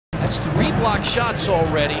That's 3 blocked shots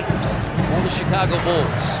already for the Chicago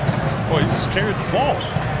Bulls. Boy, he just carried the ball.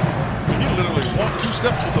 He literally walked 2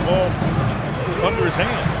 steps with the ball under his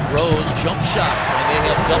hand. Rose jump shot, and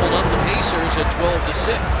they have doubled up the Pacers at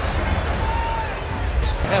 12-6.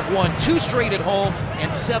 Have won 2 straight at home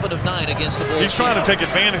and 7 of 9 against the Bulls. He's trying to take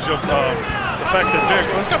advantage of the fact that Derrick,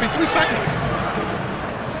 well, it's got to be 3 seconds.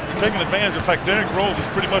 Taking advantage of the fact Derrick Rose has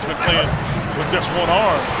pretty much been playing with just 1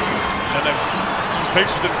 arm, and the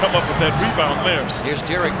Pacers didn't come up with that rebound there. Here's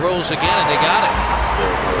Derrick Rose again, and they got it.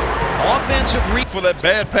 Offensive for that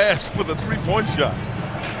bad pass with a 3-point shot.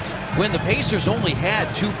 When the Pacers only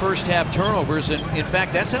had 2 first-half turnovers, and in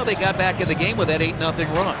fact, that's how they got back in the game with that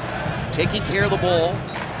 8-0 run. Taking care of the ball,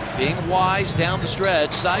 being wise down the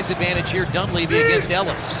stretch. Size advantage here, Dunleavy against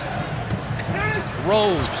Ellis.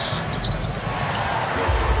 Rose.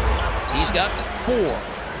 He's got 4.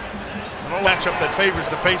 A matchup that favors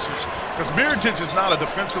the Pacers, because Miritich is not a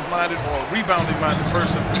defensive-minded or a rebounding-minded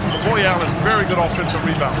person. Boy Allen, very good offensive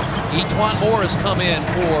rebounder. Etwan Moore has come in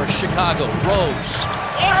for Chicago. Rose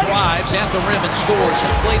drives at the rim and scores.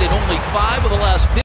 He's played in only 5 of the last 15.